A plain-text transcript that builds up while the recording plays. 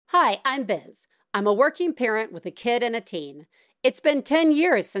Hi, I'm Biz. I'm a working parent with a kid and a teen. It's been 10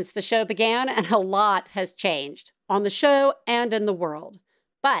 years since the show began, and a lot has changed on the show and in the world.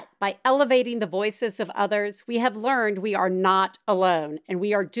 But by elevating the voices of others, we have learned we are not alone, and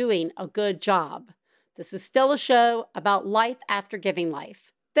we are doing a good job. This is still a show about life after giving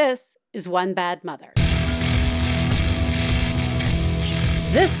life. This is One Bad Mother.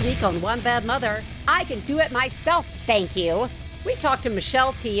 This week on One Bad Mother, I can do it myself, thank you. We talked to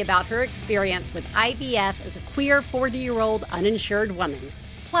Michelle T. about her experience with IVF as a queer 40-year-old uninsured woman.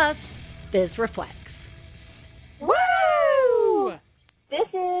 Plus, Biz reflects. Woo! This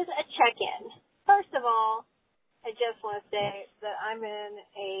is a check-in. First of all, I just want to say that I'm in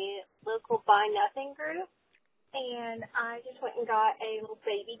a local Buy Nothing group, and I just went and got a little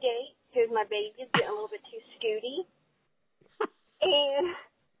baby gate because my baby's getting a little bit too scooty. And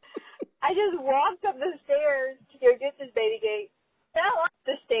I just walked up the stairs to go get this baby gate, fell up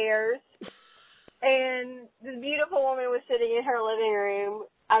the stairs, and this beautiful woman was sitting in her living room,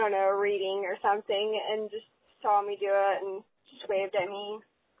 I don't know, reading or something, and just saw me do it and just waved at me.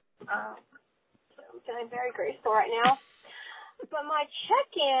 So I'm feeling very graceful right now. But my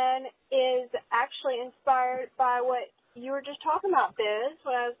check-in is actually inspired by what you were just talking about, Biz,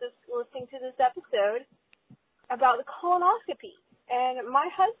 when I was just listening to this episode about the colonoscopy. And my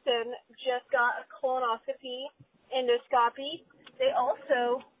husband just got a colonoscopy endoscopy. They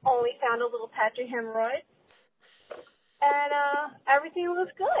also only found a little patch of hemorrhoids. And everything was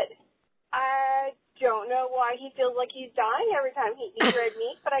good. I don't know why he feels like he's dying every time he eats red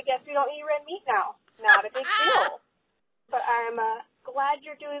meat, but I guess we don't eat red meat now. Not a big deal. But I'm glad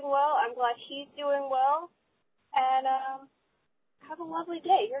you're doing well. I'm glad he's doing well. And have a lovely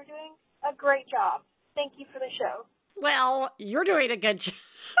day. You're doing a great job. Thank you for the show. Well, you're doing a good job.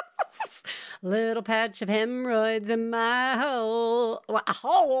 Little patch of hemorrhoids in my hole. Well, a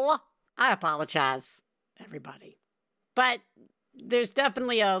hole? I apologize, everybody. But there's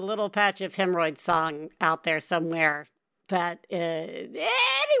definitely a little patch of hemorrhoids song out there somewhere. But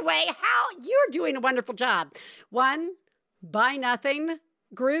anyway, how you're doing a wonderful job. One, Buy Nothing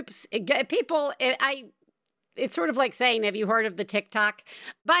groups. It's sort of like saying, have you heard of the TikTok?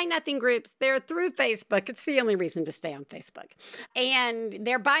 Buy Nothing groups. They're through Facebook. It's the only reason to stay on Facebook. And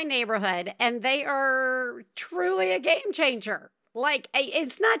they're by neighborhood, and they are truly a game changer. Like,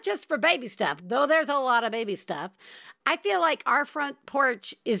 it's not just for baby stuff, though there's a lot of baby stuff. I feel like our front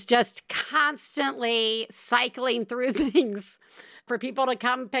porch is just constantly cycling through things for people to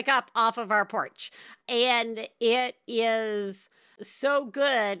come pick up off of our porch. And it is so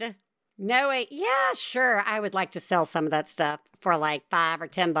good. No, yeah, sure. I would like to sell some of that stuff for like $5 or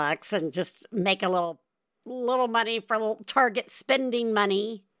 $10 and just make a little money for a little Target spending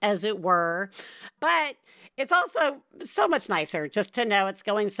money, as it were. But it's also so much nicer just to know it's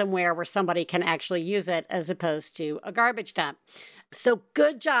going somewhere where somebody can actually use it as opposed to a garbage dump. So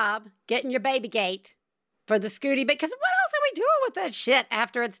good job getting your baby gate for the Scooty, because what else are we doing with that shit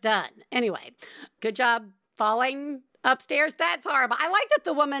after it's done? Anyway, good job falling upstairs. That's horrible. I like that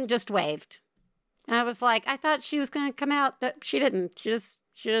the woman just waved. I was like, I thought she was going to come out, but she didn't. She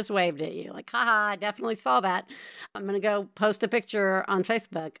just waved at you. Like, haha, I definitely saw that. I'm going to go post a picture on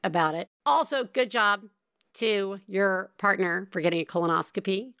Facebook about it. Also, good job to your partner for getting a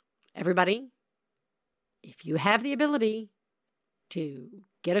colonoscopy. Everybody, if you have the ability to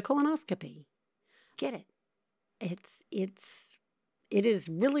get a colonoscopy, get it. It is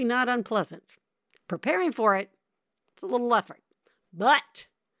really not unpleasant. Preparing for it, it's a little effort, but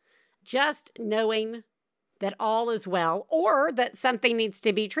just knowing that all is well or that something needs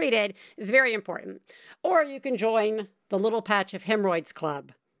to be treated is very important. Or you can join the Little Patch of Hemorrhoids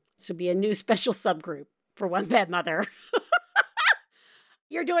Club. This would be a new special subgroup for One Bad Mother.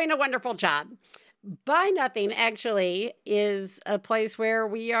 You're doing a wonderful job. Buy Nothing actually is a place where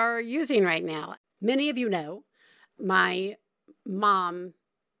we are using right now. Many of you know my mom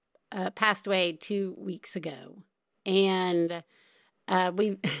passed away 2 weeks ago. And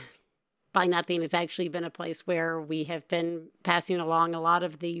Buy Nothing has actually been a place where we have been passing along a lot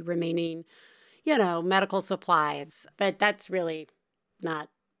of the remaining, medical supplies. But that's really not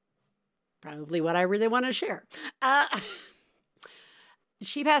probably what I really want to share.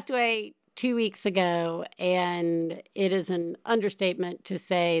 She passed away 2 weeks ago, and it is an understatement to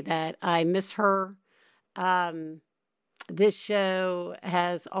say that I miss her. This show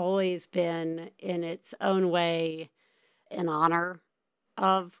has always been, in its own way, in honor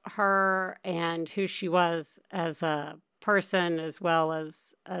of her and who she was as a person as well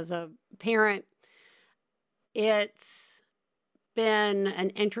as a parent. It's been an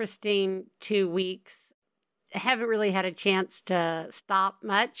interesting 2 weeks haven't really had a chance to stop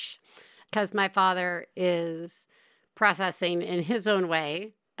much because my father is processing in his own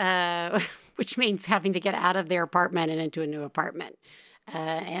way, which means having to get out of their apartment and into a new apartment.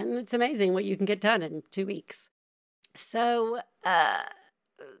 And it's amazing what you can get done in 2 weeks. So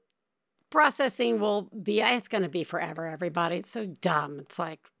processing it's going to be forever, everybody. It's so dumb. It's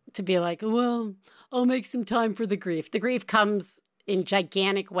like to be like, well, I'll make some time for the grief. The grief comes in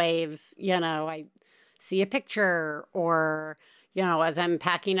gigantic waves. I see a picture or, as I'm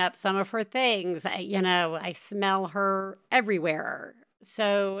packing up some of her things, I smell her everywhere.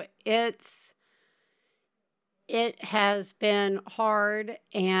 So it has been hard,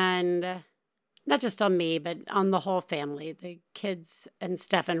 and not just on me, but on the whole family. The kids and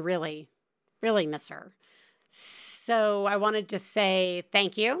Stefan really, really miss her. So I wanted to say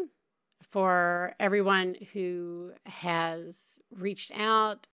thank you for everyone who has reached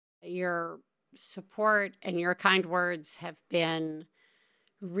out. Your support and your kind words have been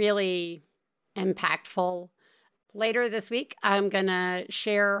really impactful. Later this week, I'm going to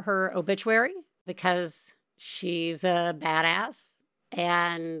share her obituary because she's a badass,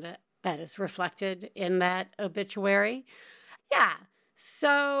 and that is reflected in that obituary. Yeah,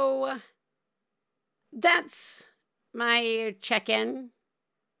 so that's my check-in.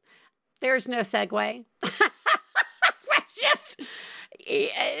 There's no segue.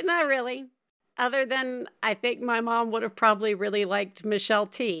 Not really. Other than I think my mom would have probably really liked Michelle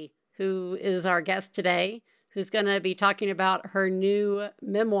T., who is our guest today, who's going to be talking about her new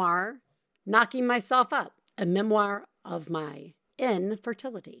memoir, Knocking Myself Up, a memoir of my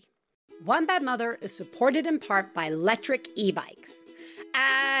infertility. One Bad Mother is supported in part by Lectric e-bikes.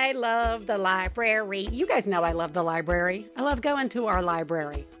 I love the library. You guys know I love the library. I love going to our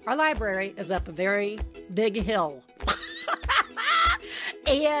library. Our library is up a very big hill.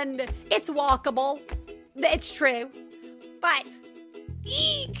 And it's walkable. It's true. But,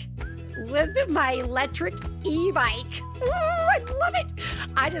 eek! With my electric e-bike. Ooh, I love it.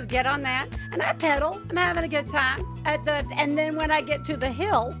 I just get on that and I pedal. I'm having a good time. And then when I get to the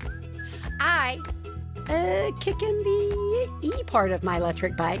hill, I kick in the E part of my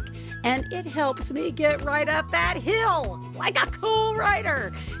electric bike, and it helps me get right up that hill like a cool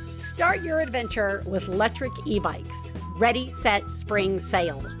rider. Start your adventure with Lectric e-bikes. Ready, set, spring,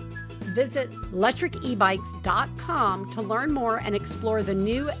 sail. Visit lectricebikes.com to learn more and explore the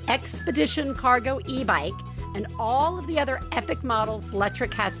new Expedition Cargo e-bike and all of the other epic models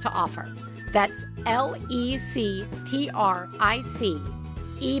Lectric has to offer. That's LECTRIC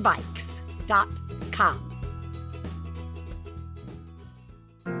ebikes.com.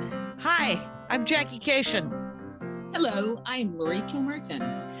 Hi, I'm Jackie Cation. Hello, I'm Lori Kilmerton.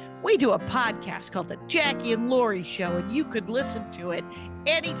 We do a podcast called The Jackie and Lori Show, and you could listen to it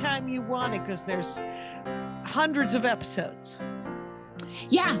anytime you want it because there's hundreds of episodes.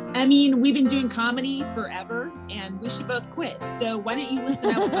 Yeah, I mean, we've been doing comedy forever, and we should both quit. So why don't you listen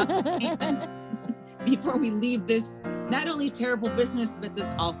out before we leave this not only terrible business, but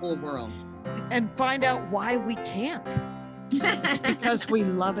this awful world. And find out why we can't. It's because we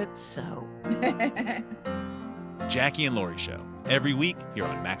love it so. Jackie and Lori Show, every week here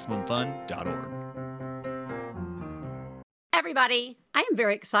on MaximumFun.org. Everybody, I am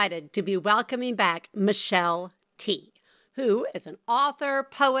very excited to be welcoming back Michelle T., who is an author,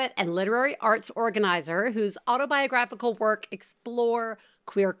 poet, and literary arts organizer whose autobiographical work explore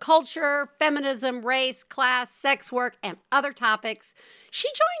queer culture, feminism, race, class, sex work, and other topics. She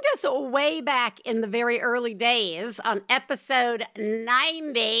joined us way back in the very early days on episode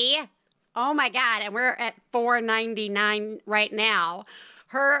 90. Oh my God, and we're at 499 right now.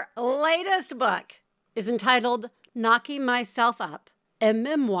 Her latest book is entitled Knocking Myself Up, a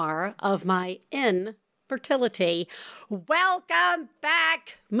memoir of my infertility. Welcome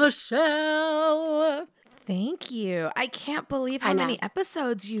back, Michelle. Thank you. I can't believe how many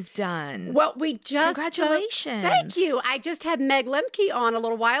episodes you've done. Well, we just... Congratulations. Thank you. I just had Meg Lemke on a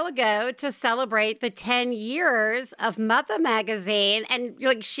little while ago to celebrate the 10 years of Mother Magazine.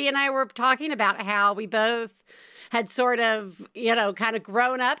 And she and I were talking about how we both had sort of, kind of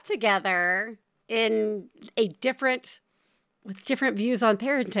grown up together in with different views on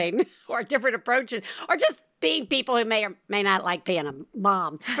parenting or different approaches or just being people who may or may not like being a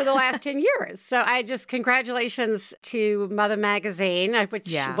mom for the last 10 years. So congratulations to Mother Magazine,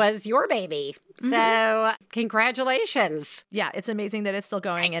 which was your baby. So congratulations. Yeah, it's amazing that it's still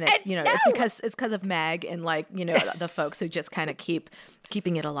going. And it's because of Meg and the folks who just kind of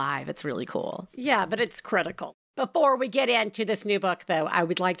keeping it alive. It's really cool. Yeah, but it's critical. Before we get into this new book, though, I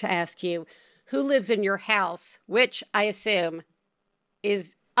would like to ask you, who lives in your house, which I assume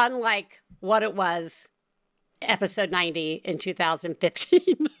is unlike what it was episode 90 in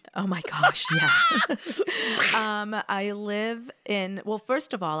 2015. Oh my gosh, yeah. I live in, well,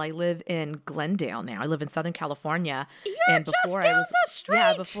 first of all, I live in Glendale now. I live in Southern California. You're and just before down I was, the street.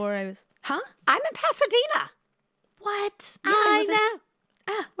 Yeah, before I was, huh? I'm in Pasadena. What? Yeah, I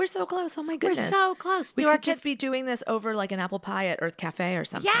know. We're so close. Oh my We're goodness. so close. We Do our could just kids- be doing this over like an apple pie at Earth Cafe or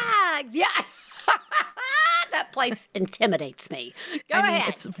something. Yeah. That place intimidates me. Go ahead.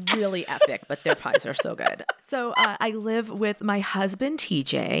 It's really epic, but their pies are so good. So I live with my husband,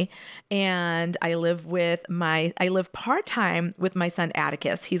 TJ, and I live part-time with my son,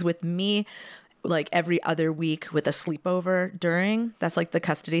 Atticus. He's with me like every other week with a sleepover during. That's like the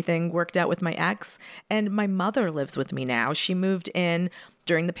custody thing worked out with my ex. And my mother lives with me now. She moved in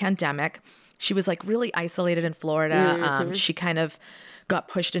during the pandemic. She was like really isolated in Florida. She kind of got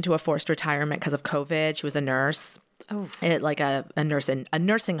pushed into a forced retirement because of COVID. She was a nurse, like a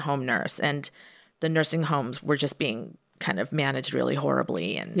nursing home nurse. And the nursing homes were just being kind of managed really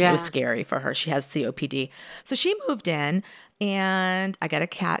horribly. And it was scary for her. She has COPD. So she moved in. And I got a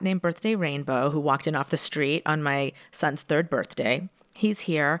cat named Birthday Rainbow who walked in off the street on my son's 3rd birthday. He's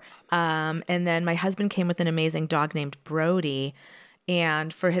here. And then my husband came with an amazing dog named Brody.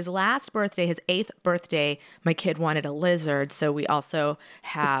 And for his last birthday, his 8th birthday, my kid wanted a lizard. So we also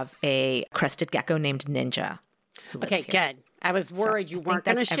have a crested gecko named Ninja. Okay, good. I was worried you weren't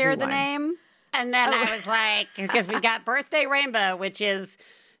going to share the name. And then I was like, because we got Birthday Rainbow, which is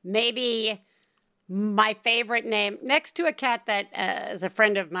maybe my favorite name, next to a cat that is a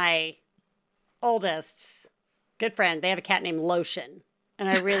friend of my oldest's, good friend. They have a cat named Lotion. And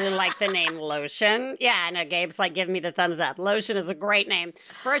I really like the name Lotion. Yeah, I know Gabe's like giving me the thumbs up. Lotion is a great name.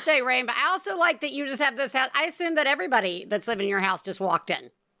 Birthday Rainbow. I also like that you just have this house. I assume that everybody that's living in your house just walked in.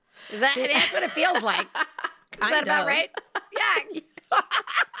 Is that, I mean, that's what it feels like. Is that about right? Yeah.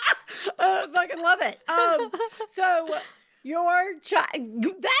 I fucking love it. So your child,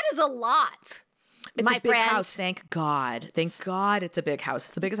 that is a lot. It's my a big friend. house. Thank God. Thank God it's a big house.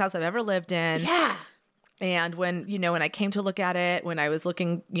 It's the biggest house I've ever lived in. Yeah. And when I came to look at it, when I was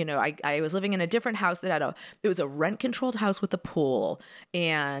looking, I was living in a different house that it was a rent controlled house with a pool.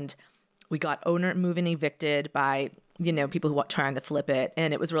 And we got owner move and evicted by, people who were trying to flip it.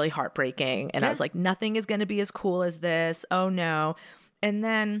 And it was really heartbreaking. And I was like, nothing is going to be as cool as this. Oh no. And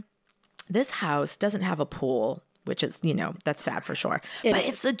then this house doesn't have a pool, which is, that's sad for sure. But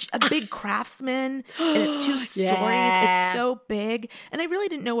it's a big Craftsman and it's 2 stories. Yeah. It's so big. And I really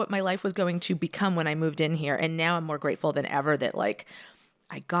didn't know what my life was going to become when I moved in here. And now I'm more grateful than ever that like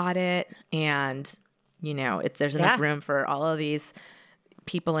I got it. And, there's enough room for all of these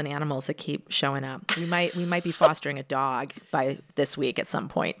people and animals that keep showing up. We might be fostering a dog by this week at some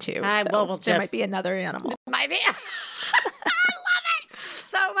point too. There might be another animal. Might be. I love it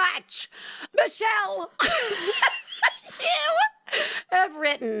so much. Michelle, you have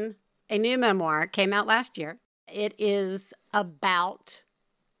written a new memoir, came out last year. It is about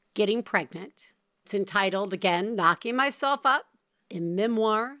getting pregnant. It's entitled, again, Knocking Myself Up, a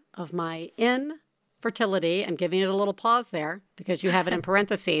memoir of my infertility. I'm giving it a little pause there because you have it in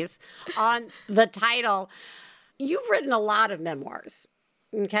parentheses on the title. You've written a lot of memoirs,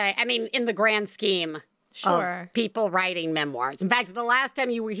 okay? I mean, in the grand scheme of people writing memoirs. In fact, the last time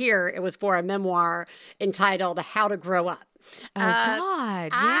you were here, it was for a memoir entitled How to Grow Up. Oh,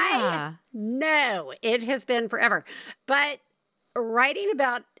 God, yeah. I know it has been forever. But writing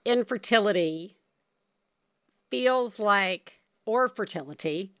about infertility feels like, or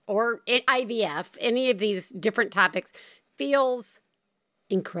fertility, or IVF, any of these different topics, feels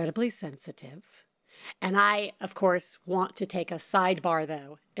incredibly sensitive. And I, of course, want to take a sidebar,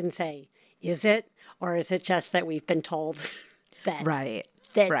 though, and say, is it? Or is it just that we've been told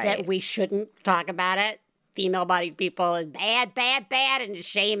that we shouldn't talk about it? Female-bodied people is bad, and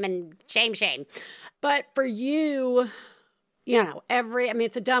shame. But for you,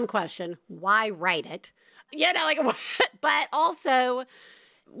 it's a dumb question. Why write it? But also,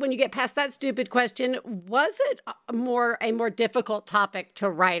 when you get past that stupid question, was it a more difficult topic to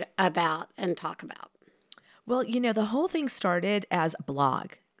write about and talk about? Well, the whole thing started as a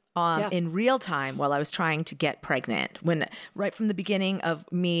blog. In real time while I was trying to get pregnant, right from the beginning of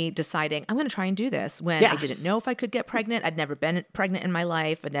me deciding I'm going to try and do this, when I didn't know if I could get pregnant. I'd never been pregnant in my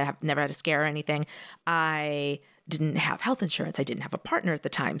life. I'd never had a scare or anything. I didn't have health insurance. I didn't have a partner at the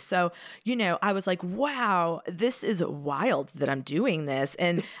time. So, I was like, wow, this is wild that I'm doing this.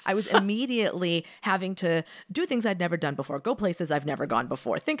 And I was immediately having to do things I'd never done before, go places I've never gone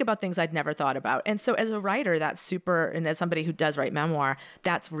before, think about things I'd never thought about. And so as a writer, that's super, and as somebody who does write memoir,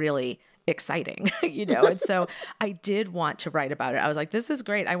 that's really exciting, you know? And so I did want to write about it. I was like, this is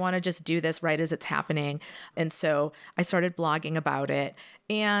great. I want to just do this right as it's happening. And so I started blogging about it,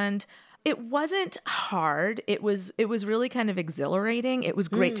 and it wasn't hard. It was really kind of exhilarating. It was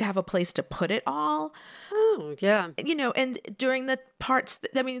great to have a place to put it all. Oh, yeah. You know, and during the parts,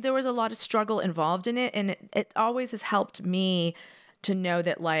 I mean, there was a lot of struggle involved in it. And it always has helped me to know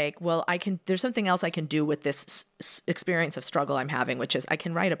that, like, well, there's something else I can do with this experience of struggle I'm having, which is I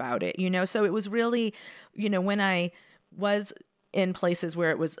can write about it, you know? So it was really, you know, when I was in places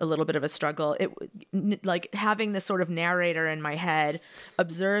where it was a little bit of a struggle, like having this sort of narrator in my head,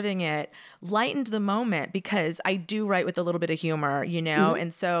 observing it, lightened the moment, because I do write with a little bit of humor, you know?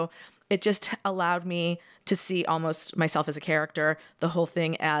 And so it just allowed me to see almost myself as a character, the whole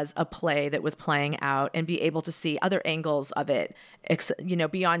thing as a play that was playing out, and be able to see other angles of it, you know,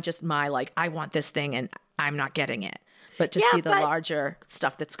 beyond just my, like, I want this thing and I'm not getting it, but to see the larger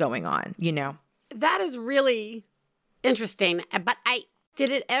stuff that's going on, you know? That is really interesting. But did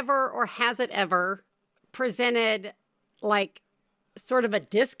it ever, or has it ever presented like sort of a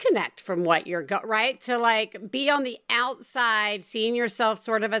disconnect from what you're right? To like be on the outside, seeing yourself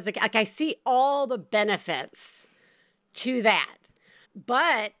sort of as like, I see all the benefits to that,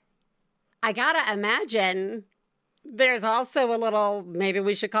 but I gotta imagine there's also a little, maybe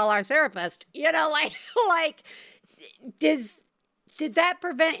we should call our therapist, you know, like did that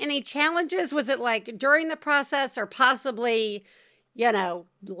prevent any challenges? Was it like during the process, or possibly, you know,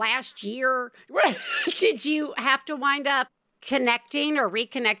 last year? Did you have to wind up connecting or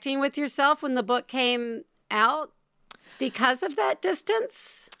reconnecting with yourself when the book came out because of that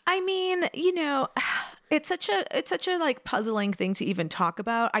distance? I mean, you know, it's such a like puzzling thing to even talk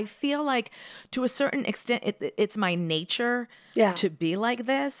about. I feel like to a certain extent it's my nature to be like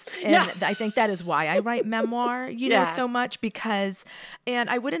this. And I think that is why I write memoir, you know, so much, because, and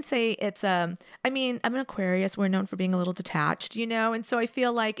I wouldn't say it's, I mean, I'm an Aquarius. We're known for being a little detached, you know? And so I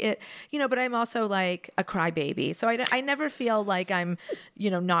feel like it, you know, but I'm also like a crybaby. So I never feel like I'm,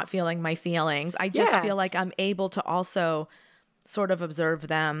 you know, not feeling my feelings. I just feel like I'm able to also sort of observe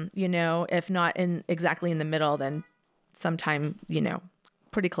them, you know, if not exactly in the middle, then sometime, you know,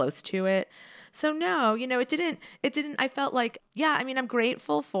 pretty close to it. So no, you know, it didn't, I felt like, yeah, I mean, I'm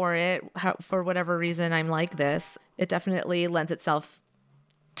grateful for it. For whatever reason, I'm like this. It definitely lends itself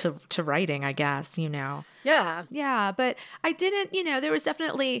to writing, I guess, you know? Yeah. Yeah. But I didn't, you know, there was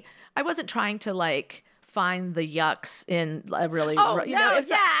definitely, I wasn't trying to like find the yucks in a really, you know,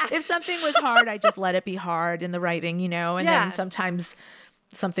 if something was hard, I just let it be hard in the writing, you know, and then sometimes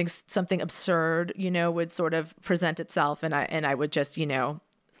something absurd, you know, would sort of present itself, and I would just, you know,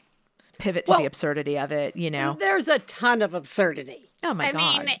 pivot to the absurdity of it, you know. There's a ton of absurdity. Oh my God.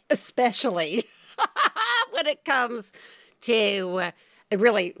 I mean, especially when it comes to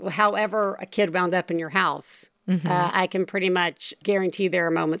really, however a kid wound up in your house, I can pretty much guarantee there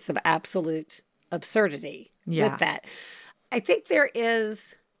are moments of absolute absurdity with that. I think there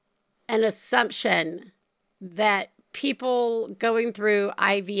is an assumption that people going through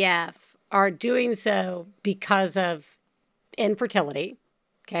IVF are doing so because of infertility.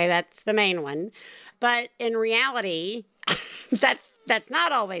 Okay, that's the main one. But in reality, that's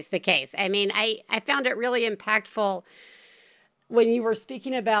not always the case. I mean, I found it really impactful when you were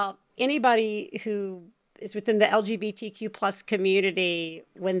speaking about anybody who is within the LGBTQ plus community,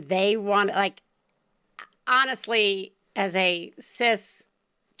 when they want, like, honestly, as a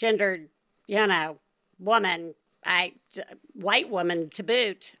cisgendered, you know, woman, white woman to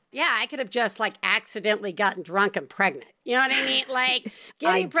boot, I could have just like accidentally gotten drunk and pregnant. You know what I mean? Like,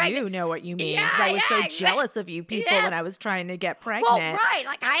 getting pregnant. I do know what you mean. I was so jealous of you people when I was trying to get pregnant. Well, right.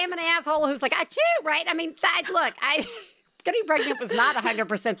 Like, I am an asshole who's like, achoo, right? I mean, look, getting pregnant was not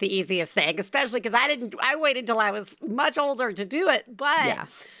 100% the easiest thing, especially because I waited until I was much older to do it. But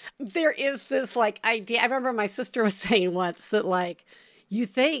there is this like idea. I remember my sister was saying once that, like,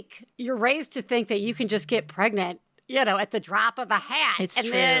 you're raised to think that you can just get pregnant, you know, at the drop of a hat. It's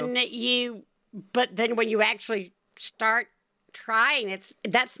true. But then when you actually start trying,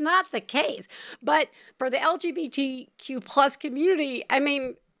 that's not the case. But for the LGBTQ plus community, I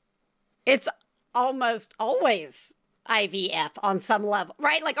mean, it's almost always IVF on some level,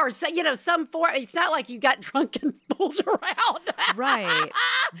 right? Like, or, you know, some form. It's not like you got drunk and fooled around. Right.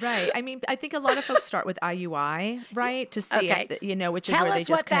 I mean, I think a lot of folks start with IUI, right? To see if, you know, which is where they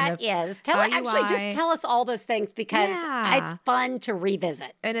just kind of. Tell us what that is. Actually, just tell us all those things, because it's fun to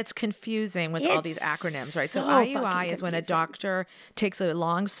revisit. And it's confusing with all these acronyms, right? So IUI is when a doctor takes a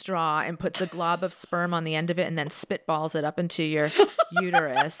long straw and puts a glob of sperm on the end of it and then spitballs it up into your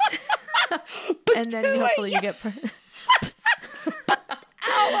uterus. And then hopefully you get pregnant.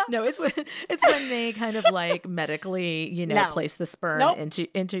 Oh No, it's when they kind of like medically, No. place the sperm Nope.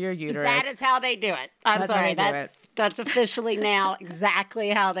 into your uterus. That is how they do it. I'm That's how sorry. they do it. That's officially now exactly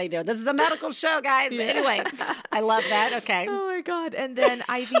how they do it. This is a medical show, guys. Anyway, I love that. Okay. Oh my God. And then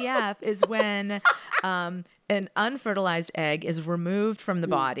IVF is when an unfertilized egg is removed from the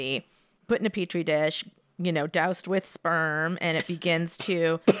body, put in a petri dish, doused with sperm, and it begins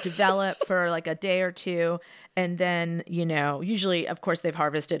to develop for like a day or two. And then, usually, of course, they've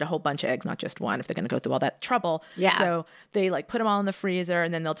harvested a whole bunch of eggs, not just one, if they're going to go through all that trouble. Yeah. So they like put them all in the freezer,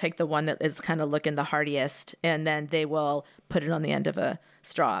 and then they'll take the one that is kind of looking the hardiest, and then they will put it on the end of a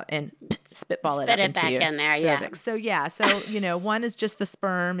straw and spitball it Spit up it into back your in there, yeah. cervix. So one is just the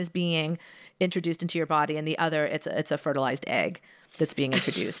sperm is being introduced into your body, and the other it's a fertilized egg that's being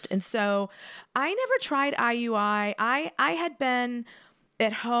introduced. And so I never tried IUI. I had been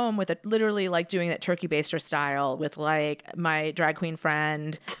at home with literally like doing that turkey baster style with like my drag queen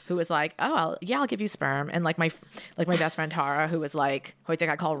friend who was like, oh, I'll give you sperm. And like my best friend Tara, who was like, who I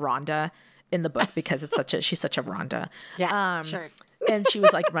think I call Rhonda in the book because she's such a Rhonda. Yeah, sure. And she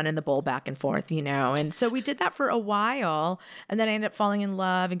was like running the bowl back and forth, And so we did that for a while. And then I ended up falling in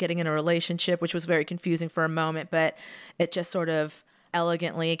love and getting in a relationship, which was very confusing for a moment, but it just sort of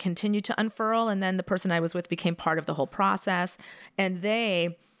elegantly continued to unfurl. And then the person I was with became part of the whole process. And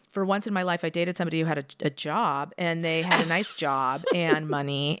for once in my life, I dated somebody who had a job, and they had a nice job and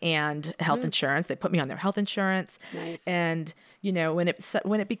money and health insurance. They put me on their health insurance. Nice. And, when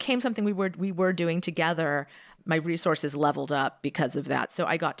it became something we were doing together, my resources leveled up because of that. So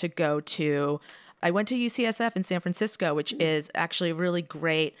I got to I went to UCSF in San Francisco, which is actually a really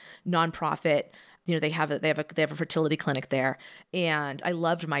great nonprofit. They have a fertility clinic there, and I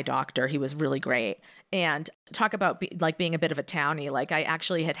loved my doctor. He was really great. And talk about being a bit of a townie. Like I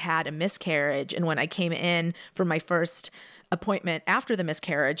actually had a miscarriage, and when I came in for my first appointment after the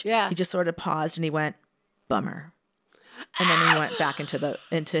miscarriage, he just sort of paused and he went, "Bummer." And then we went back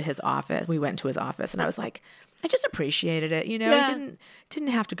into his office. We went to his office, and I was like, I just appreciated it. He didn't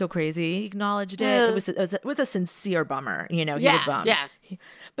have to go crazy. He acknowledged it. It was a sincere bummer. He was bummed. Yeah.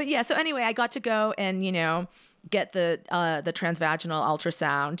 But yeah, so anyway, I got to go and get the transvaginal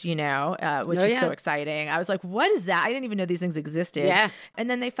ultrasound. Which is so exciting. I was like, what is that? I didn't even know these things existed. Yeah. And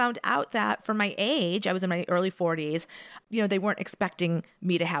then they found out that for my age, I was in my early 40s. They weren't expecting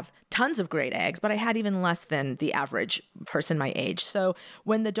me to have tons of great eggs, but I had even less than the average person my age. So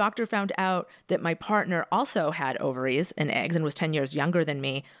when the doctor found out that my partner also had ovaries and eggs and was 10 years younger than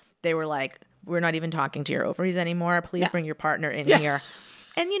me, they were like, we're not even talking to your ovaries anymore. Please bring your partner in here.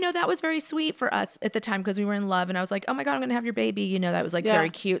 And, that was very sweet for us at the time because we were in love. And I was like, oh, my God, I'm going to have your baby. That was like very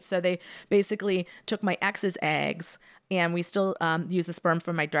cute. So they basically took my ex's eggs, and we still use the sperm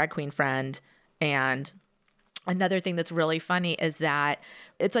from my drag queen friend. And another thing that's really funny is that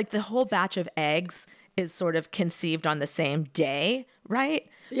it's like the whole batch of eggs is sort of conceived on the same day, right?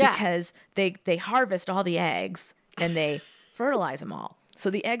 Yeah. Because they harvest all the eggs and they fertilize them all. So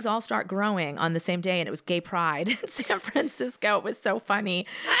the eggs all start growing on the same day, and it was Gay Pride in San Francisco. It was so funny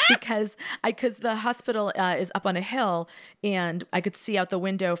because the hospital is up on a hill, and I could see out the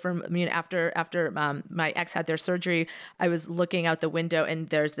window from after my ex had their surgery. I was looking out the window, and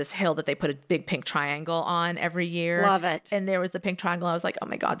there's this hill that they put a big pink triangle on every year. Love it. And there was the pink triangle. I was like, oh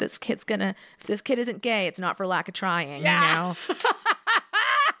my God, if this kid isn't gay, it's not for lack of trying. Yeah.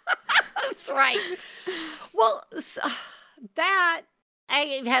 That's right. Well, that.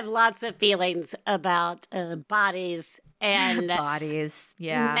 I have lots of feelings about bodies and bodies,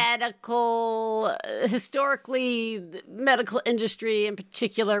 yeah. Medical, historically, the medical industry in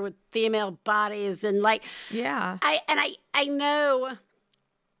particular with female bodies, and like, yeah. I know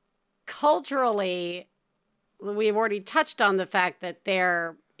culturally, we've already touched on the fact that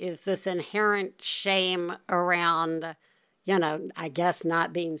there is this inherent shame around, I guess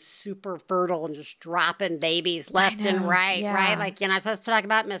not being super fertile and just dropping babies left and right, right? Like, you're not supposed to talk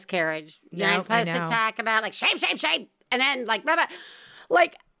about miscarriage. You're not supposed to talk about like shame. And then like, blah, blah.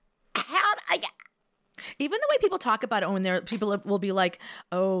 Like, even the way people talk about it when people will be like,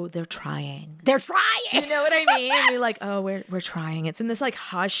 oh, they're trying. They're trying. You know what I mean? And we're like, oh, we're trying. It's in this like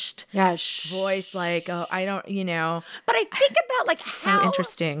hushed voice, like, oh, I don't, But I think about like how so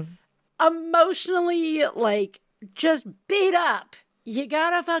interesting. Emotionally, like, just beat up you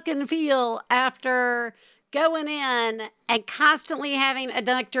gotta fucking feel after going in and constantly having a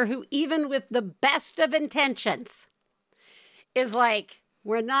doctor who, even with the best of intentions, is like,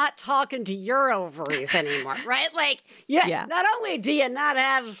 we're not talking to your ovaries anymore, right? Like, not only do you not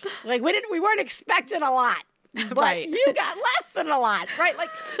have, like, we weren't expecting a lot. but Right. you got less than a lot, right? Like,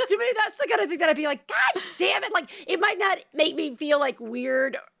 to me, that's the kind of thing that I'd be like, God damn it. Like, it might not make me feel like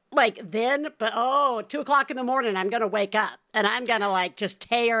weird like then, but 2:00 in the morning, I'm going to wake up and I'm going to like just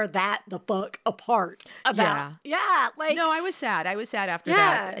tear that the fuck apart about. Yeah. Like, No, I was sad. I was sad after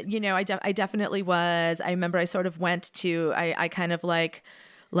Yeah. that. You know, I definitely was. I remember I sort of went to, I kind of like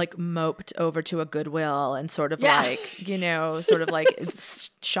moped over to a Goodwill and sort of Yeah. like, you know, sort of like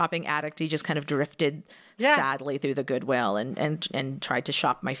shopping addict-y, just kind of drifted Yeah. sadly through the Goodwill and tried to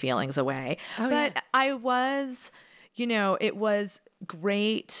shop my feelings away. But I was, you know, it was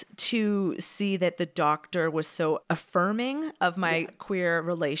great to see that the doctor was so affirming of my queer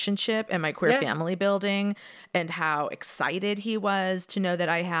relationship and my queer family building, and how excited he was to know that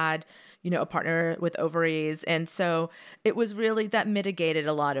I had, you know, a partner with ovaries. And so it was really, that mitigated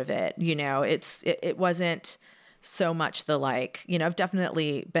a lot of it. You know, it wasn't so much the like, you know, I've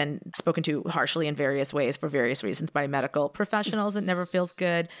definitely been spoken to harshly in various ways for various reasons by medical professionals. It never feels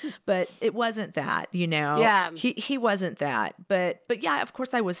good, but it wasn't that, you know. Yeah. He wasn't that. But yeah, of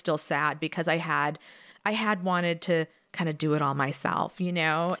course I was still sad because I had wanted to kind of do it all myself, you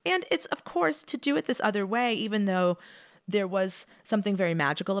know. And it's, of course, to do it this other way, even though there was something very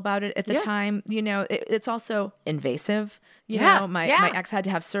magical about it at the time, you know, it's also invasive. You know, my ex had to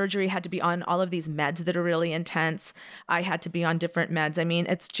have surgery, had to be on all of these meds that are really intense. I had to be on different meds. I mean,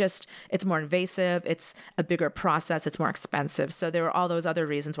 it's more invasive. It's a bigger process. It's more expensive. So there were all those other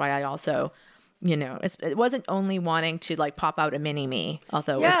reasons why I also, you know, it wasn't only wanting to like pop out a mini me,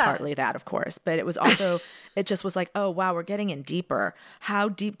 although it was partly that, of course, but it was also, it just was like, oh, wow, we're getting in deeper. How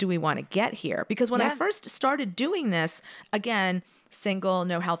deep do we want to get here? Because when I first started doing this, again, single,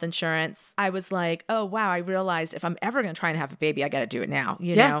 no health insurance, I was like, oh, wow, I realized if I'm ever going to try and have a baby, I got to do it now,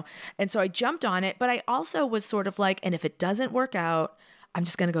 you know? And so I jumped on it, but I also was sort of like, and if it doesn't work out, I'm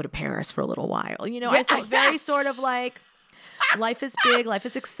just going to go to Paris for a little while. You know, I felt very sort of like, life is big, life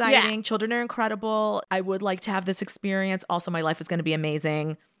is exciting, children are incredible. I would like to have this experience. Also, my life is going to be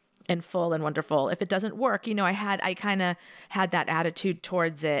amazing and full and wonderful. If it doesn't work, you know, I kind of had that attitude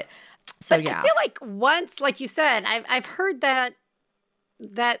towards it. So but I feel like once, like you said, I've heard that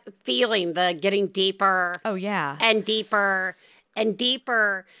feeling, the getting deeper. Oh, yeah. And deeper and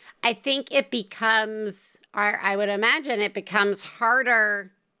deeper. I think it becomes, or I would imagine it becomes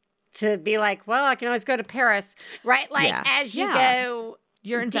harder to be like, well, I can always go to Paris, right? Like as you go.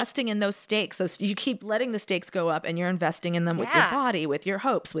 You're investing in those stakes. So you keep letting the stakes go up and you're investing in them with your body, with your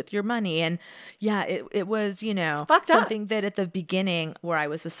hopes, with your money. And it was, you know, something that at the beginning where I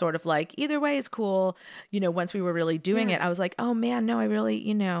was just sort of like, either way is cool. You know, once we were really doing it, I was like, oh man, no, I really,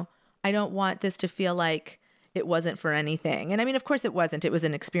 you know, I don't want this to feel like it wasn't for anything. And I mean, of course it wasn't. It was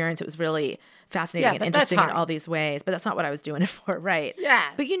an experience. It was really fascinating and interesting in all these ways, but that's not what I was doing it for. Right.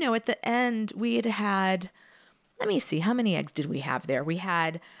 Yeah. But you know, at the end we had let me see, how many eggs did we have there? We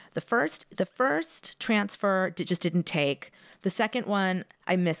had the first transfer just didn't take. The second one,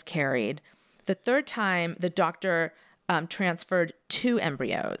 I miscarried. The third time, the doctor transferred 2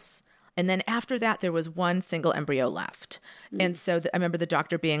 embryos. And then after that, there was 1 single embryo left. And so I remember the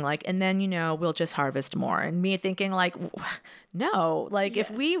doctor being like, and then, you know, we'll just harvest more. And me thinking like, no, like if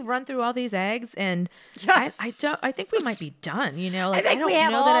we run through all these eggs and I think we might be done, you know, like I think we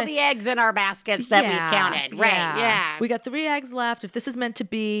have all the eggs in our baskets that we've counted. Right. Yeah. We got 3 eggs left. If this is meant to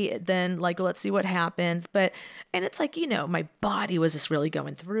be, then like, let's see what happens. And it's like, you know, my body was just really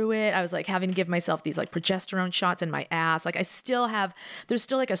going through it. I was like having to give myself these like progesterone shots in my ass. Like there's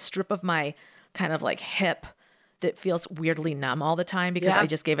still like a strip of my kind of like hip that feels weirdly numb all the time because I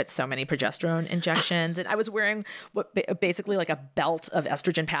just gave it so many progesterone injections. And I was wearing basically like a belt of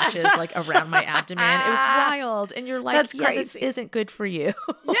estrogen patches like around my abdomen. It was wild. And you're like, this isn't good for you.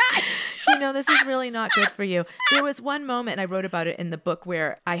 You know, this is really not good for you. There was one moment, and I wrote about it in the book,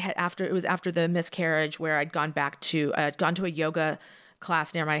 where I had after the miscarriage, where I'd gone to a yoga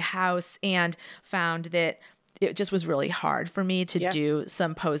class near my house and found that it just was really hard for me to do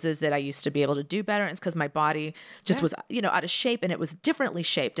some poses that I used to be able to do better. And it's because my body just was, you know, out of shape, and it was differently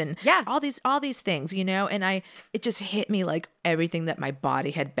shaped and all these things, you know, and it just hit me like everything that my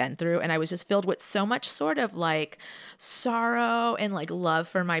body had been through. And I was just filled with so much sort of like sorrow and like love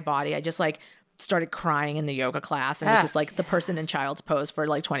for my body. I just like started crying in the yoga class and was just like the person in child's pose for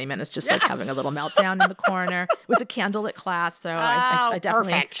like 20 minutes, just like having a little meltdown in the corner. It was a candlelit class. So I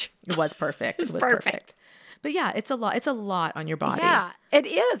definitely, it was perfect. It was perfect. But yeah, it's a lot. It's a lot on your body. Yeah, it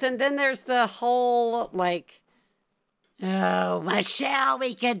is. And then there's the whole like, Oh, Michelle,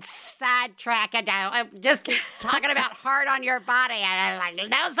 we could sidetrack it now. I'm just talking about hard on your body and like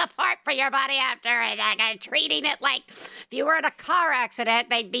no support for your body after and like treating it like if you were in a car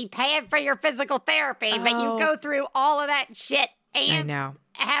accident, they'd be paying for your physical therapy, but you go through all of that shit I and know.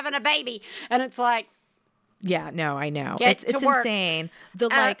 having a baby. And it's like, Yeah, no, I know. Get It's to work. insane.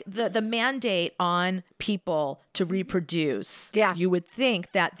 The mandate on people to reproduce. Yeah. You would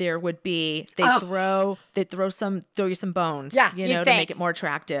think that there would be throw you some bones, Yeah, you you'd know, to think. make it more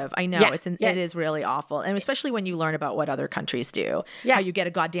attractive. I know Yeah, it is really awful. And especially when you learn about what other countries do. Yeah. How you get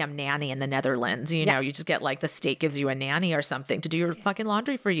a goddamn nanny in the Netherlands, you know, you just get like the state gives you a nanny or something to do your fucking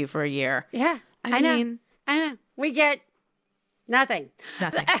laundry for you for a year. yeah, I know. mean- I know. We get nothing.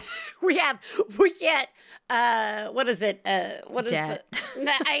 Nothing. we get what is it? What is Debt.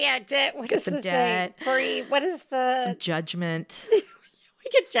 the debt? What is some the debt. thing? Free. What is the Some judgment.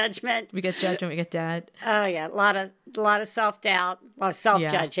 we get judgment. We get judgment, we get debt. Oh yeah, a lot of self-doubt, a lot of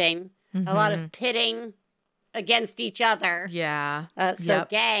self-judging, a lot of pitting against each other. Yeah. So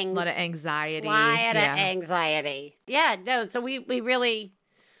gangs. A lot of anxiety. Lot of anxiety. Yeah, no, so we really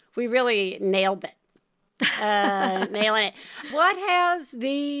nailed it. Nailing it. What has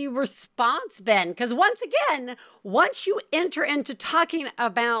the response been? Because once you enter into talking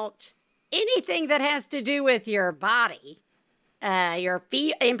about anything that has to do with your body,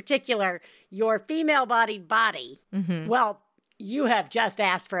 in particular, your female-bodied body, well, you have just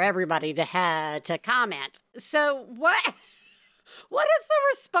asked for everybody to comment. So what has the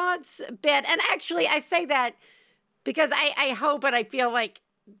response been? And actually, I say that because I hope and I feel like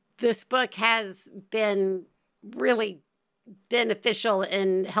this book has been really beneficial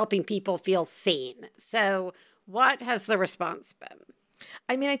in helping people feel seen. So what has the response been?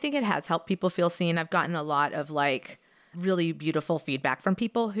 I mean, I think it has helped people feel seen. I've gotten a lot of like really beautiful feedback from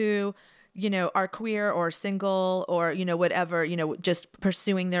people who, you know, are queer or single or, you know, whatever, you know, just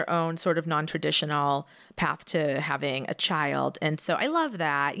pursuing their own sort of non-traditional path to having a child. And so I love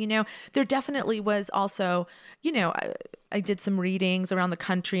that. You know, there definitely was also, you know, I did some readings around the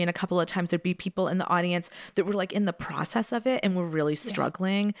country and a couple of times there'd be people in the audience that were like in the process of it and were really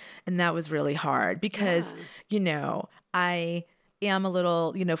struggling. And that was really hard because, you know, I am a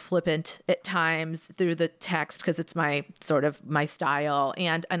little, you know, flippant at times through the text because it's my sort of my style.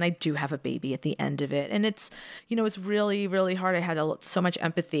 And I do have a baby at the end of it. And it's, you know, it's really, really hard. I had so much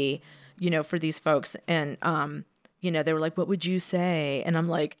empathy, you know, for these folks. And, you know, they were like, what would you say? And I'm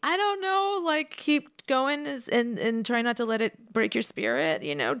like, I don't know, like keep going and try not to let it break your spirit,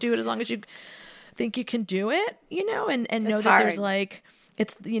 you know, do it as long as you think you can do it, you know, and know that there's like,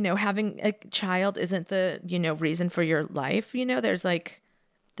 it's, you know, having a child isn't the, you know, reason for your life. You know, it's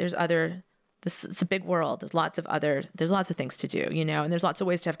a big world. There's lots of things to do, you know, and there's lots of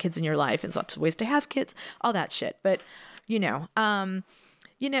ways to have kids in your life. And there's lots of ways to have kids, all that shit. But, you know,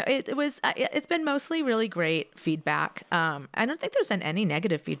 it's been mostly really great feedback. I don't think there's been any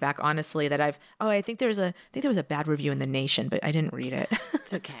negative feedback, honestly, that I think there was a bad review in The Nation, but I didn't read it.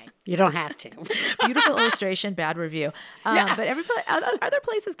 It's okay. You don't have to. Beautiful illustration, bad review. But other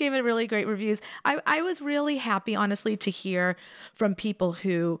places gave it really great reviews. I was really happy, honestly, to hear from people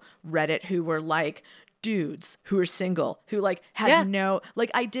who read it, who were like, dudes who are single, who like had no, like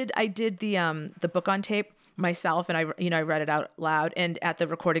I did the book on tape myself and I read it out loud and at the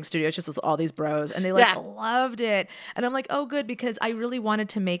recording studio it just was all these bros and they like loved it and I'm like, oh good, because I really wanted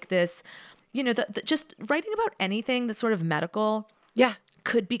to make this, you know, just writing about anything that's sort of medical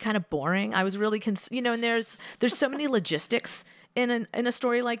could be kind of boring. I was really you know, and there's so many logistics in a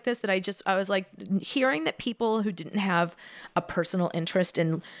story like this that I was like hearing that people who didn't have a personal interest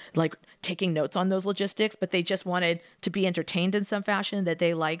in like taking notes on those logistics, but they just wanted to be entertained in some fashion, that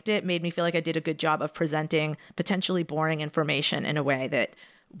they liked it, made me feel like I did a good job of presenting potentially boring information in a way that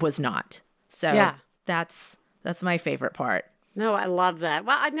was not. So that's my favorite part. No, I love that.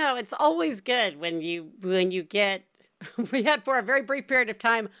 Well, I know it's always good when you get, we had for a very brief period of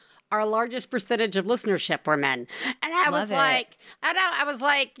time, our largest percentage of listenership were men. And I was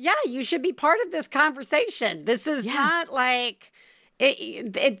like, yeah, you should be part of this conversation. This is not like,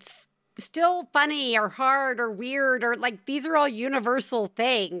 it's still funny or hard or weird or like, these are all universal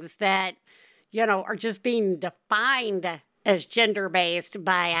things that, you know, are just being defined as gender-based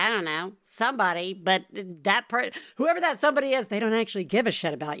by, I don't know, somebody, but that part, whoever that somebody is, they don't actually give a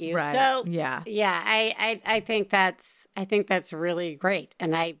shit about you. Right. So yeah, I think that's really great.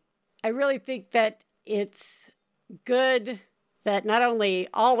 And I really think that it's good that not only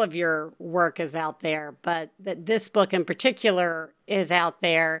all of your work is out there, but that this book in particular is out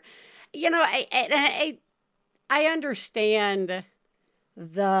there. You know, I understand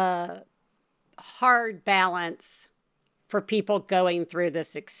the hard balance for people going through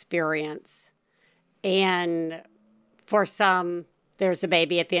this experience. And for some, there's a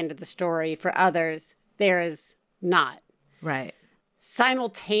baby at the end of the story. For others, there is not. Right.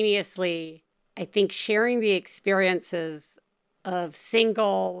 Simultaneously, I think sharing the experiences of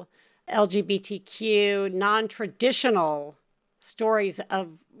single, LGBTQ, non-traditional stories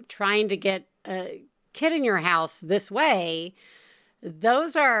of trying to get a kid in your house this way,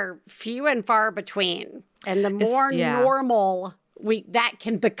 those are few and far between. And the more normal that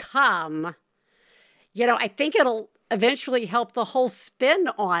can become, I think it'll eventually help the whole spin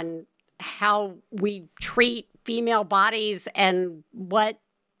on how we treat female bodies and what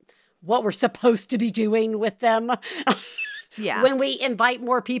we're supposed to be doing with them. Yeah. When we invite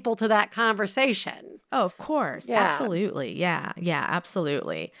more people to that conversation. Oh, of course. Yeah. Absolutely. Yeah. Yeah,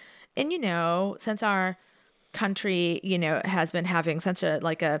 absolutely. And, since our country, has been having such a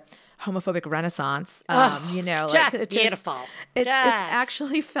homophobic renaissance, it's beautiful. It's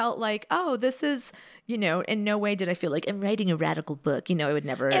actually felt like, this is, in no way did I feel like I'm writing a radical book. It would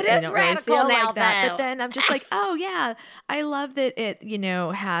never, it is radical feel now, like that. though. But then I'm just like, oh yeah, I love that it,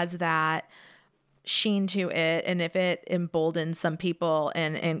 has that sheen to it. And if it emboldens some people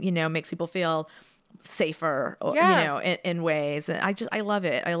and makes people feel safer, in ways, and I love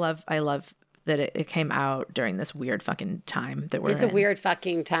it. I love that it came out during this weird fucking time that we're in. It's a weird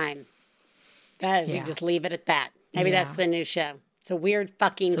fucking time. We just leave it at that. Maybe that's the new show. It's a weird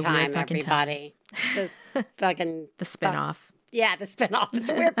fucking time, everybody. This fucking... The spinoff. Yeah, the spinoff. It's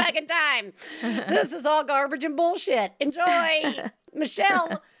a weird fucking time. This is all garbage and bullshit. Enjoy.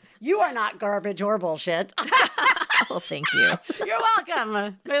 Michelle, you are not garbage or bullshit. Well, thank you. You're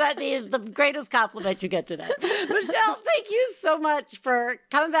welcome. That'd be the greatest compliment you get today. Michelle, thank you so much for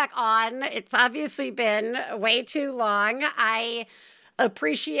coming back on. It's obviously been way too long. I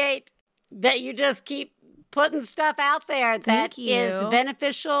appreciate that you just keep putting stuff out there that is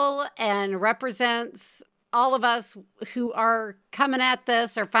beneficial and represents all of us who are coming at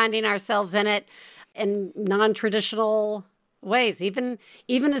this or finding ourselves in it in non-traditional ways, even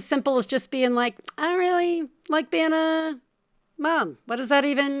as simple as just being like, I don't really like being a mom. What does that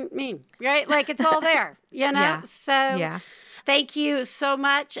even mean? Right? Like, it's all there, Yeah. So thank you so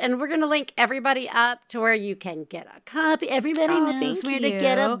much. And we're going to link everybody up to where you can get a copy. Everybody knows where to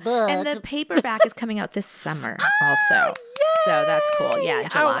get a book. And the paperback is coming out this summer also. So that's cool. Yeah, in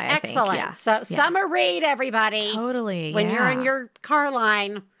July, I think. Excellent. Yeah. So summer read, everybody. Totally, When you're in your car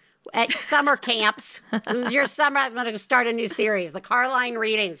line at summer camps. This is your summer. I'm going to start a new series, the Carline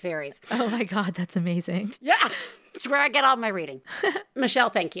Reading Series. Oh my God, that's amazing. Yeah, it's where I get all my reading. Michelle,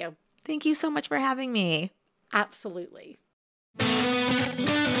 thank you. Thank you so much for having me. Absolutely.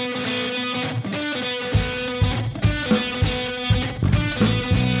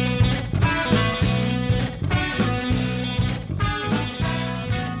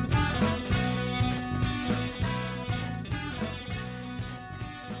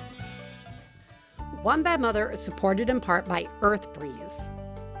 One Bad Mother is supported in part by Earth Breeze.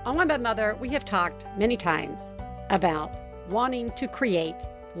 On One Bad Mother, we have talked many times about wanting to create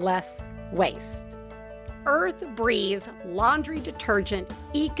less waste. Earth Breeze laundry detergent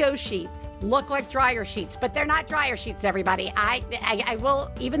eco sheets look like dryer sheets, but they're not dryer sheets, everybody. I will,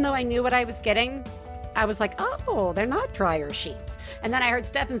 even though I knew what I was getting, I was like, oh, they're not dryer sheets. And then I heard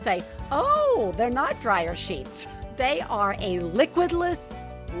Stefan say, oh, they're not dryer sheets. They are a liquidless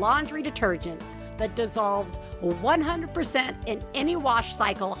laundry detergent that dissolves 100% in any wash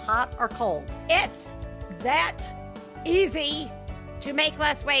cycle, hot or cold. It's that easy to make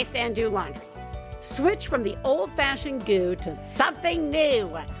less waste and do laundry. Switch from the old-fashioned goo to something new.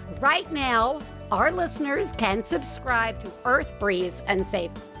 Right now, our listeners can subscribe to Earth Breeze and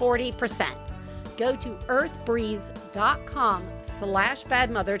save 40%. Go to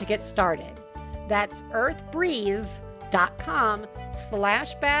earthbreeze.com/badmother to get started. That's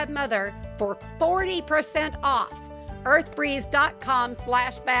earthbreeze.com/badmother for 40% off.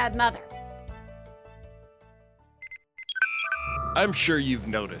 earthbreeze.com/badmother. I'm sure you've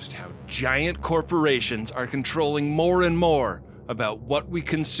noticed how giant corporations are controlling more and more about what we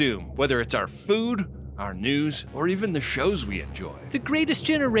consume, whether it's our food, our news, or even the shows we enjoy. The Greatest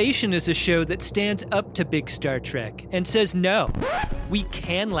Generation is a show that stands up to big Star Trek and says no. We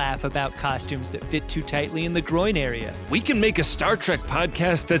can laugh about costumes that fit too tightly in the groin area. We can make a Star Trek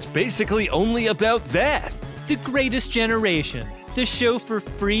podcast that's basically only about that. The Greatest Generation, the show for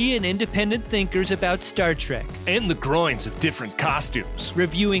free and independent thinkers about Star Trek. And the groins of different costumes.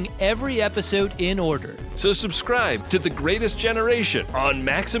 Reviewing every episode in order. So subscribe to The Greatest Generation on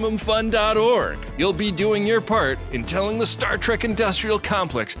MaximumFun.org. You'll be doing your part in telling the Star Trek industrial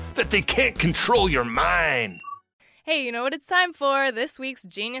complex that they can't control your mind. Hey, you know what it's time for? This week's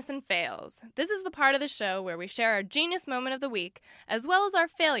Genius and Fails. This is the part of the show where we share our genius moment of the week, as well as our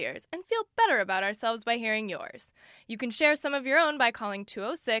failures, and feel better about ourselves by hearing yours. You can share some of your own by calling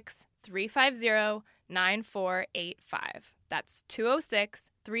 206-350-9485. That's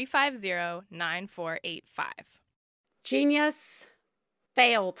 206-350-9485. Genius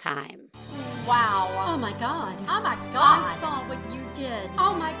fail time. Wow. Oh my God. Oh my God. I saw what you did.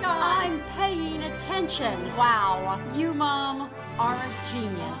 Oh my God. I'm paying attention. Wow. You, Mom, are a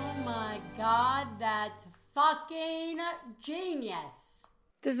genius. Oh my God, that's fucking genius.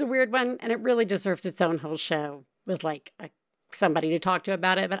 This is a weird one, and it really deserves its own whole show with somebody to talk to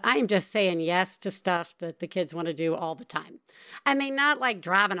about it. But I'm just saying yes to stuff that the kids want to do all the time. I mean, not like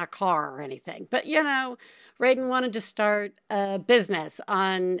driving a car or anything, but Raiden wanted to start a business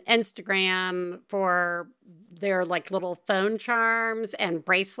on Instagram for their little phone charms and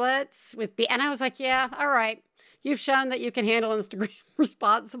bracelets and I was like, yeah, all right. You've shown that you can handle Instagram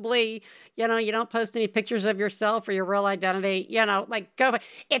responsibly. You don't post any pictures of yourself or your real identity. Go.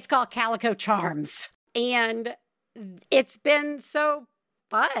 It's called Calico Charms. And it's been so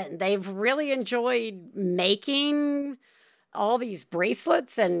fun. They've really enjoyed making all these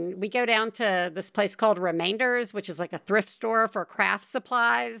bracelets. And we go down to this place called Remainders, which is like a thrift store for craft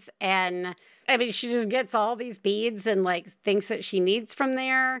supplies. And I mean, she just gets all these beads and things that she needs from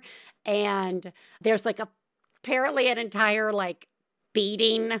there. And there's apparently an entire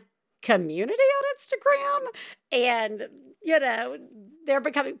beading community on Instagram. And, they're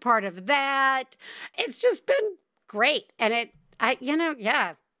becoming part of that. It's just been great. And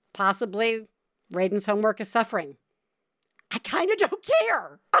possibly Raiden's homework is suffering. I kind of don't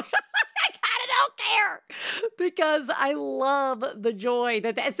care. I kind of don't care because I love the joy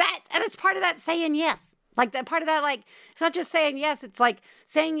and it's part of that saying yes. That part of that, it's not just saying yes. It's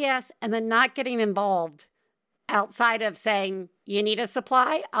saying yes and then not getting involved outside of saying, you need a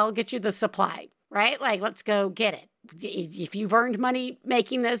supply, I'll get you the supply, right? Let's go get it. If you've earned money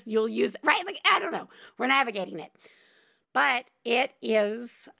making this, you'll use it, right? I don't know. We're navigating it. But it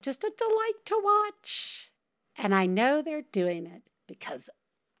is just a delight to watch. And I know they're doing it because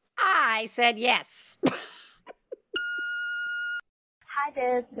I said yes. Hi,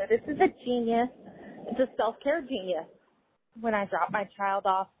 Biz. So this is a genius. It's a self-care genius. When I drop my child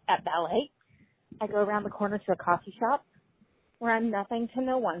off at ballet, I go around the corner to a coffee shop where I'm nothing to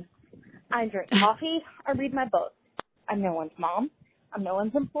no one. I drink coffee. I read my book. I'm no one's mom. I'm no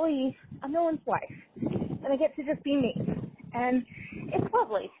one's employee. I'm no one's wife. And I get to just be me. And it's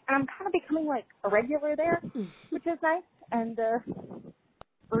lovely. And I'm kind of becoming a regular there, which is nice. And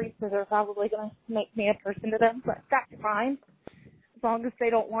baristas are probably going to make me a person to them, but that's fine. As long as they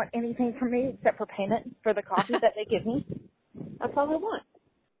don't want anything from me except for payment for the coffee that they give me. That's all I want.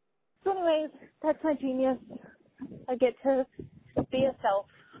 So anyways, that's my genius. I get to be a self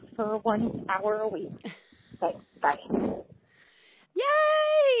for 1 hour a week. Okay, bye.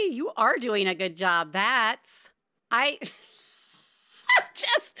 Yay! You are doing a good job. I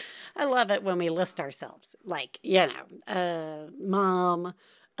love it when we list ourselves. Mom,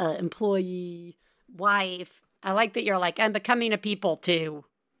 employee, wife. I like that you're I'm becoming a people to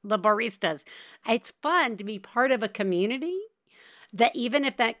the baristas. It's fun to be part of a community that even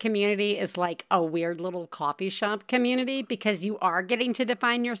if that community is a weird little coffee shop community, because you are getting to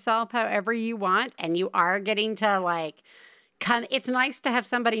define yourself however you want and you are getting to it's nice to have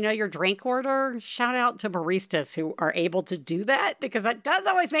somebody know your drink order. Shout out to baristas who are able to do that because that does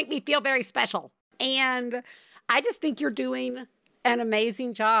always make me feel very special. And I just think you're doing an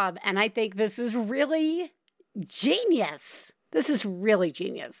amazing job. And I think this is really genius. This is really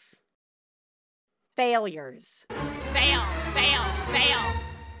genius. Failures. Fail, fail, fail,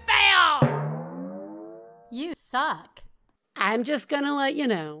 fail! You suck. I'm just going to let you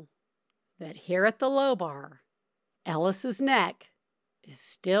know that here at the Low Bar, Ellis's neck is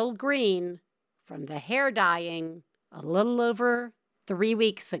still green from the hair dyeing a little over 3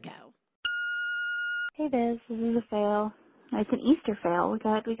 weeks ago. Hey, Biz. This is a fail. It's an Easter fail. We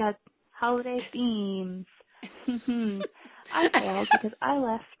got holiday themes. I failed because I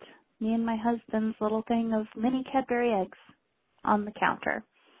left me and my husband's little thing of mini Cadbury eggs on the counter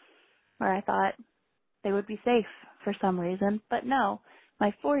where I thought they would be safe for some reason. But no,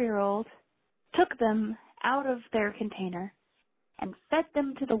 my 4-year-old took them out of their container and fed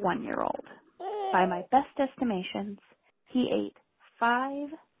them to the 1-year-old. By my best estimations, he ate 5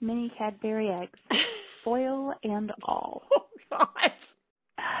 mini Cadbury eggs, foil and all. Oh, God.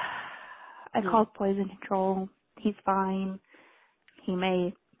 I called poison control. He's fine. He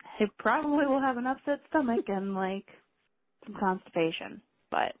probably will have an upset stomach and some constipation.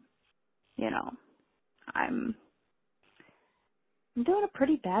 But, I'm I'm doing a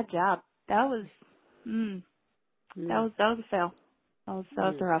pretty bad job. That was a fail. That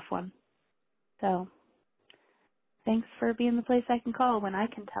was a rough one. So thanks for being the place I can call when I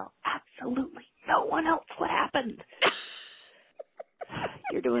can tell absolutely no one else what happened.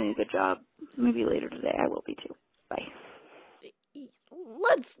 You're doing a good job. Maybe later today I will be too. Bye.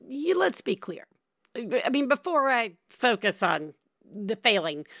 Let's be clear. I mean, before I focus on the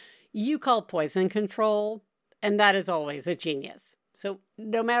failing, you called poison control, and that is always a genius. So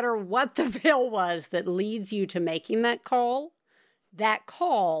no matter what the fail was that leads you to making that call,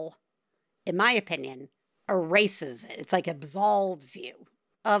 in my opinion, erases it. It's like absolves you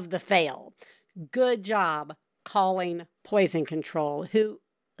of the fail. Good job calling poison control, who,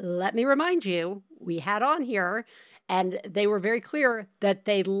 let me remind you, we had on here, and they were very clear that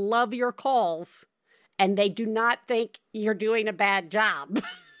they love your calls and they do not think you're doing a bad job.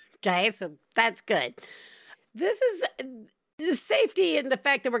 Okay, so that's good. This is the safety and the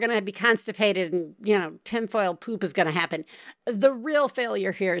fact that we're going to be constipated and, tinfoil poop is going to happen. The real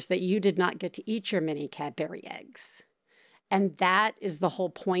failure here is that you did not get to eat your mini Cadbury eggs. And that is the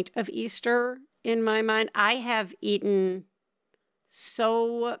whole point of Easter in my mind. I have eaten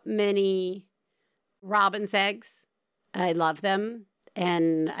so many robin's eggs. I love them.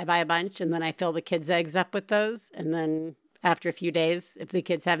 And I buy a bunch and then I fill the kids' eggs up with those. And then after a few days, if the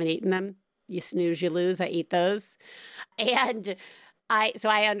kids haven't eaten them, you snooze, you lose. I eat those. And so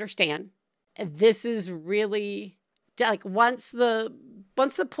I understand. This is really like once the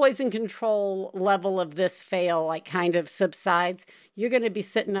poison control level of this fail like kind of subsides, you're going to be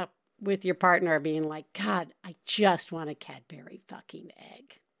sitting up with your partner being like, God, I just want a Cadbury fucking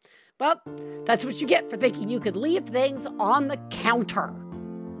egg. Well, that's what you get for thinking you could leave things on the counter.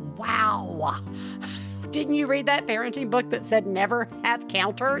 Wow. Didn't you read that parenting book that said never have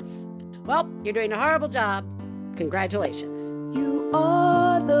counters? Well, you're doing a horrible job. Congratulations. You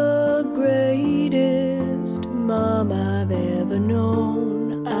are the greatest mom I've ever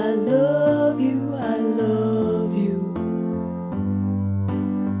known. I love you, I love you.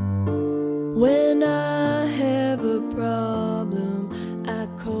 When I have a problem, I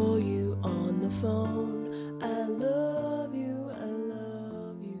call you on the phone. I love you, I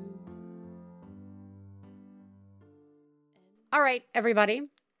love you. All right, everybody.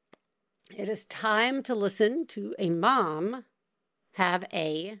 It is time to listen to a mom have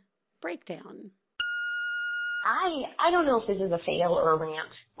a breakdown. I don't know if this is a fail or a rant.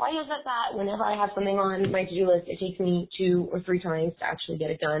 Why is it that whenever I have something on my to-do list, it takes me 2 or 3 times to actually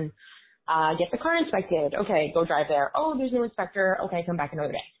get it done? Get the car inspected. Okay, go drive there. Oh, there's no inspector. Okay, come back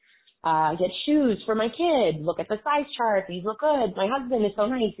another day. Get shoes for my kid. Look at the size chart. These look good. My husband is so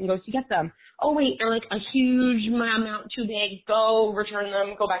nice and goes to get them. Oh, wait, they're like a huge amount too big. Go return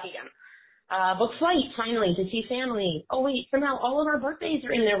them. Go back again. Book flight, finally, to see family. Oh, wait, somehow all of our birthdays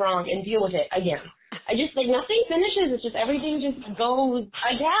are in there wrong and deal with it again. I just, nothing finishes. It's just everything just goes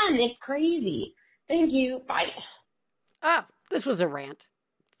again. It's crazy. Thank you. Bye. Oh, this was a rant.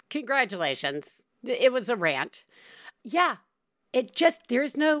 Congratulations. It was a rant. Yeah, there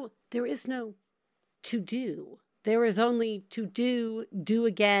is no to do. There is only to do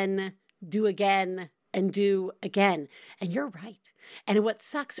again, and do again. And you're right. And what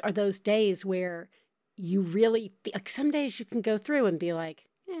sucks are those days where you really, like some days you can go through and be like,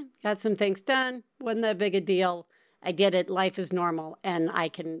 got some things done. Wasn't that big a deal. I did it. Life is normal and I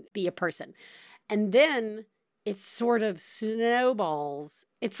can be a person. And then it sort of snowballs.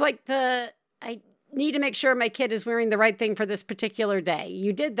 It's like I need to make sure my kid is wearing the right thing for this particular day.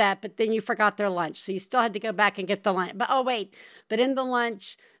 You did that, but then you forgot their lunch. So you still had to go back and get the lunch. But in the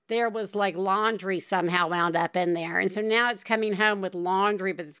lunch, there was like laundry somehow wound up in there. And so now it's coming home with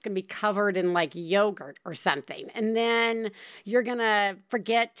laundry, but it's going to be covered in like yogurt or something. And then you're going to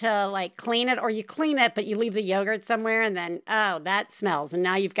forget to like clean it, or you clean it, but you leave the yogurt somewhere and then, oh, that smells. And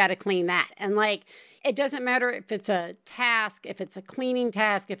now you've got to clean that. And like, it doesn't matter if it's a task, if it's a cleaning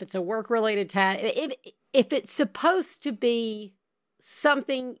task, if it's a work-related task, if it's supposed to be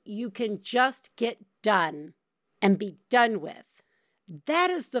something you can just get done and be done with.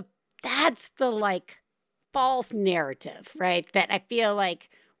 That's the like false narrative, right? That I feel like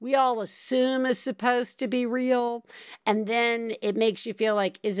we all assume is supposed to be real. And then it makes you feel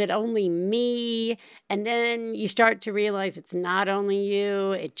like, is it only me? And then you start to realize it's not only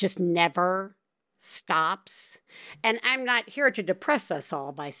you. It just never stops. And I'm not here to depress us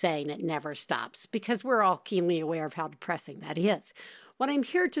all by saying it never stops, because we're all keenly aware of how depressing that is. What I'm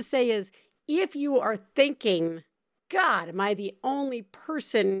here to say is, if you are thinking, God, am I the only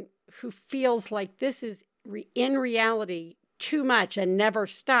person who feels like this is in reality too much and never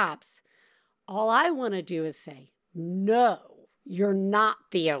stops? All I want to do is say, no, You're not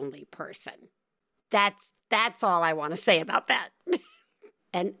the only person. That's all I want to say about that.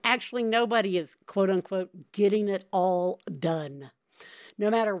 And actually, nobody is, quote unquote, getting it all done. No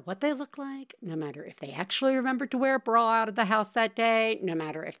matter what they look like, no matter if they actually remembered to wear a bra out of the house that day, no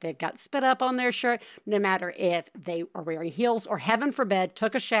matter if they've got spit up on their shirt, no matter if they are wearing heels or, heaven forbid,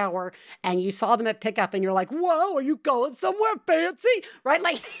 took a shower and you saw them at pickup and you're like, whoa, are you going somewhere fancy? Right?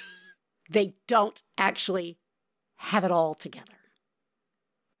 Like, they don't actually have it all together.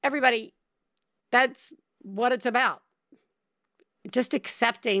 Everybody, that's what it's about. Just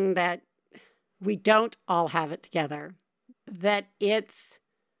accepting that we don't all have it together, that it's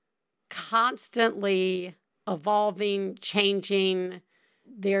constantly evolving, changing.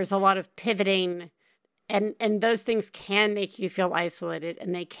 There's a lot of pivoting, and those things can make you feel isolated,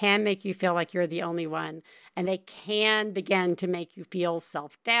 and they can make you feel like you're the only one, and they can begin to make you feel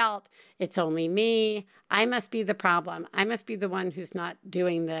self-doubt. It's only me. I must be the problem. I must be the one who's not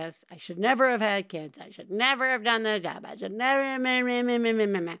doing this. I should never have had kids. I should never have done the job. I should never. And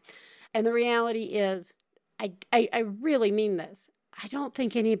the reality is, I really mean this. I don't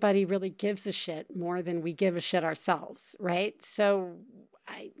think anybody really gives a shit more than we give a shit ourselves, right? So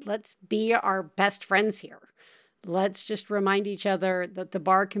let's be our best friends here. Let's just remind each other that the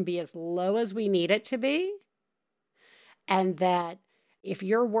bar can be as low as we need it to be. And that if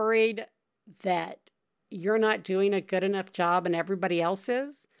you're worried that you're not doing a good enough job and everybody else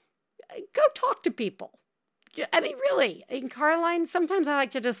is, go talk to people. I mean, really, in Caroline, sometimes I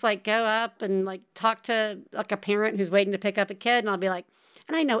like to just like go up and like talk to like a parent who's waiting to pick up a kid. And I'll be like,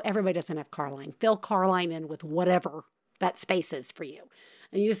 and I know everybody doesn't have Caroline. Fill Caroline in with whatever that space is for you.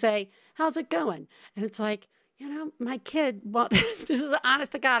 And you say, how's it going? And it's like, you know, my kid, well, this is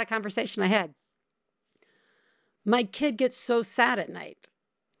honest to God, a conversation I had. My kid gets so sad at night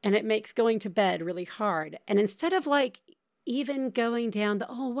and it makes going to bed really hard. And instead of like, even going down the,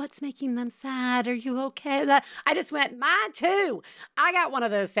 oh, what's making them sad? Are you okay? I just went, mine too. I got one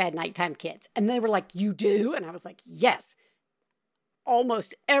of those sad nighttime kids. And they were like, you do? And I was like, yes.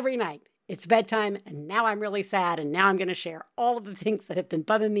 Almost every night. It's bedtime, and now I'm really sad, and now I'm going to share all of the things that have been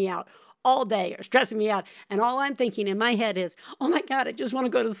bumming me out all day or stressing me out. And all I'm thinking in my head is, oh my God, I just want to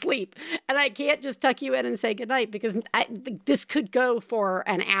go to sleep. And I can't just tuck you in and say goodnight because this could go for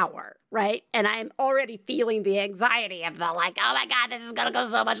an hour, right? And I'm already feeling the anxiety of the like, oh my God, this is going to go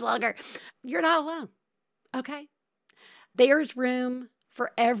so much longer. You're not alone, okay? There's room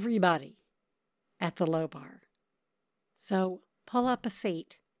for everybody at the low bar. So pull up a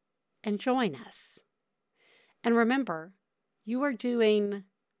seat and join us. And remember, you are doing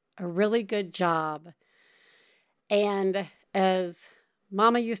a really good job. And as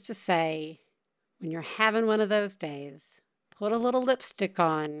Mama used to say, when you're having one of those days, put a little lipstick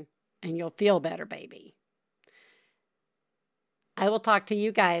on and you'll feel better, baby. I will talk to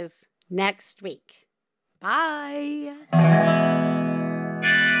you guys next week. Bye.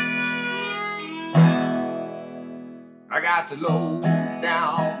 I got to low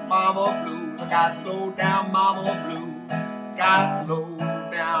down mama blues. I got to low down mama blues. Got to low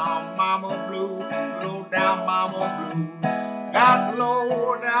down mama blues. Low down mama blues. Got to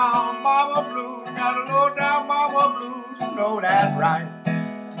low down mama blues. Got to low down mama blues. You know that's right.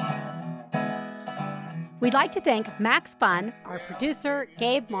 We'd like to thank Max Fun, our producer,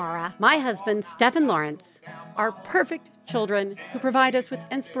 Gabe Mara, my husband, Stephen Lawrence, our perfect children who provide us with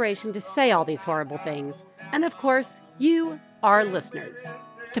inspiration to say all these horrible things, and of course, you, our listeners.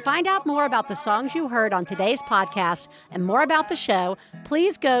 To find out more about the songs you heard on today's podcast and more about the show,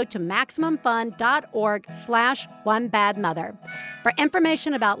 please go to MaximumFun.org/OneBadMother. For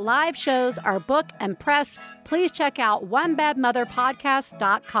information about live shows, our book, and press, please check out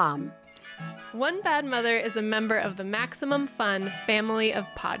OneBadMotherPodcast.com. One Bad Mother is a member of the Maximum Fun family of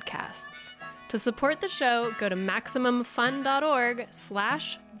podcasts. To support the show, go to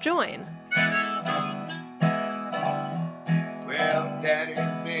MaximumFun.org/join. Well, Daddy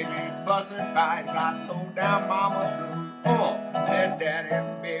and baby fussing fight, got low down mama blue. Oh, said Daddy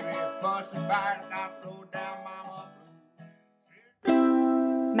and baby fussing fight, got low down mama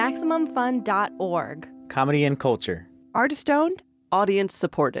blue. MaximumFun.org. Comedy and culture. Artist owned. Audience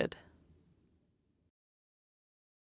supported.